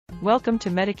Welcome to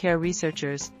Medicare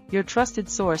Researchers, your trusted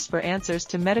source for answers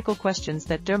to medical questions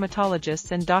that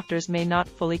dermatologists and doctors may not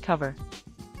fully cover.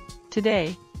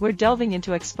 Today, we're delving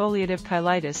into exfoliative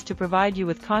cheilitis to provide you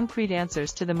with concrete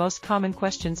answers to the most common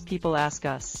questions people ask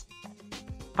us.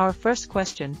 Our first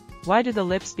question: why do the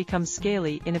lips become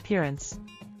scaly in appearance?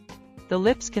 The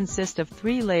lips consist of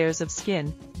 3 layers of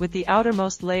skin, with the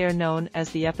outermost layer known as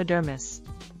the epidermis.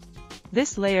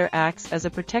 This layer acts as a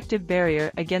protective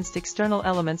barrier against external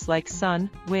elements like sun,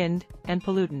 wind, and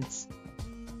pollutants.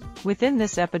 Within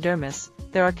this epidermis,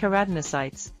 there are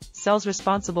keratinocytes, cells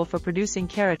responsible for producing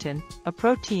keratin, a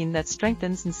protein that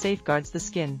strengthens and safeguards the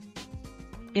skin.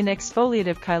 In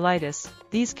exfoliative cheilitis,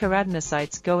 these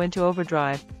keratinocytes go into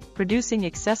overdrive, producing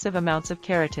excessive amounts of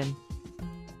keratin.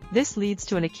 This leads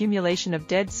to an accumulation of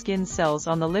dead skin cells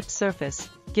on the lip surface,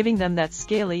 giving them that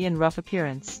scaly and rough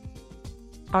appearance.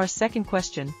 Our second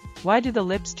question: why do the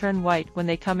lips turn white when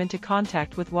they come into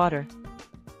contact with water?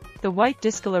 The white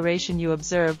discoloration you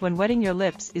observe when wetting your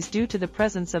lips is due to the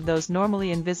presence of those normally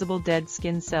invisible dead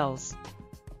skin cells.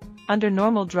 Under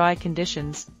normal dry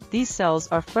conditions, these cells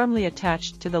are firmly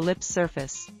attached to the lip's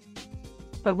surface.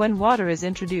 But when water is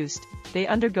introduced, they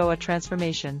undergo a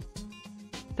transformation.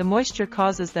 The moisture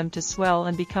causes them to swell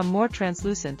and become more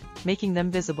translucent, making them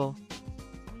visible.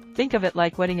 Think of it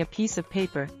like wetting a piece of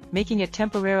paper, making it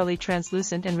temporarily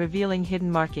translucent and revealing hidden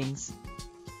markings.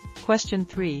 Question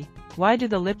 3. Why do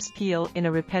the lips peel in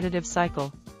a repetitive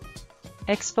cycle?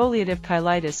 Exfoliative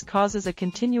cheilitis causes a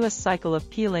continuous cycle of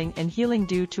peeling and healing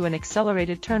due to an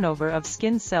accelerated turnover of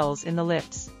skin cells in the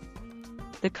lips.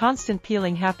 The constant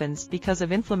peeling happens because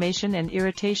of inflammation and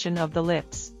irritation of the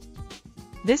lips.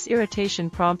 This irritation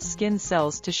prompts skin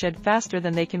cells to shed faster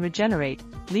than they can regenerate,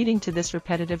 leading to this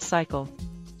repetitive cycle.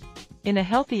 In a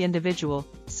healthy individual,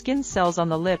 skin cells on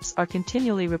the lips are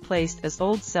continually replaced as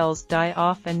old cells die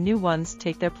off and new ones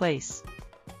take their place.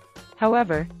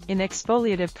 However, in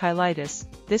exfoliative cheilitis,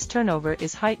 this turnover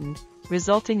is heightened,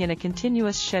 resulting in a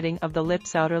continuous shedding of the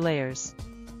lip's outer layers.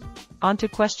 On to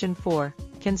question 4.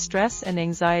 Can stress and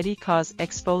anxiety cause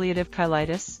exfoliative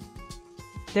cheilitis?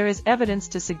 There is evidence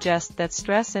to suggest that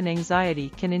stress and anxiety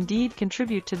can indeed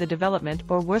contribute to the development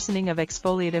or worsening of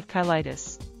exfoliative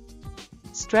cheilitis.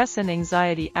 Stress and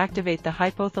anxiety activate the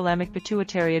hypothalamic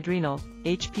pituitary adrenal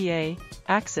 (HPA)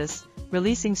 axis,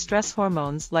 releasing stress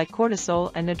hormones like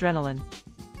cortisol and adrenaline.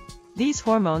 These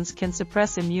hormones can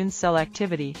suppress immune cell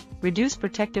activity, reduce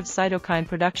protective cytokine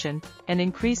production, and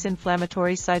increase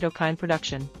inflammatory cytokine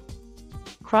production.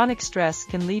 Chronic stress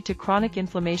can lead to chronic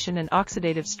inflammation and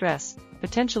oxidative stress,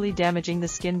 potentially damaging the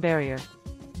skin barrier.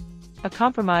 A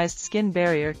compromised skin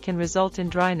barrier can result in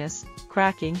dryness,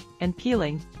 cracking, and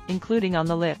peeling, including on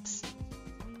the lips.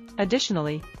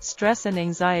 Additionally, stress and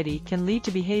anxiety can lead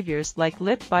to behaviors like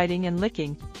lip biting and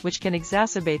licking, which can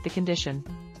exacerbate the condition.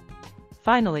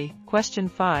 Finally, question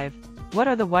 5. What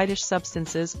are the whitish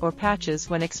substances or patches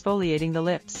when exfoliating the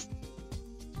lips?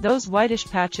 Those whitish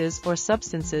patches or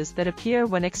substances that appear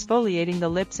when exfoliating the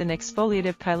lips in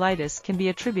exfoliative cheilitis can be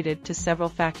attributed to several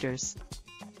factors.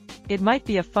 It might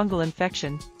be a fungal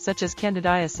infection, such as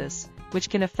candidiasis, which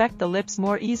can affect the lips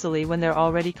more easily when they're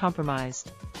already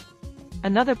compromised.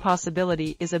 Another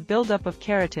possibility is a buildup of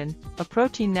keratin, a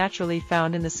protein naturally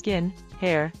found in the skin,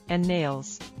 hair, and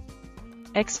nails.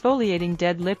 Exfoliating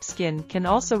dead lip skin can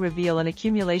also reveal an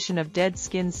accumulation of dead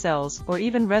skin cells or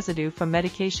even residue from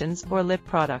medications or lip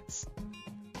products.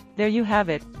 There you have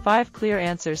it, 5 clear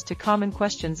answers to common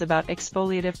questions about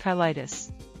exfoliative cheilitis.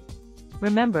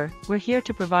 Remember, we're here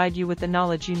to provide you with the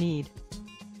knowledge you need.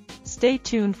 Stay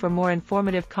tuned for more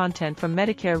informative content from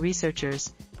Medicare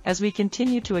Researchers, as we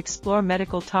continue to explore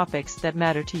medical topics that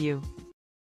matter to you.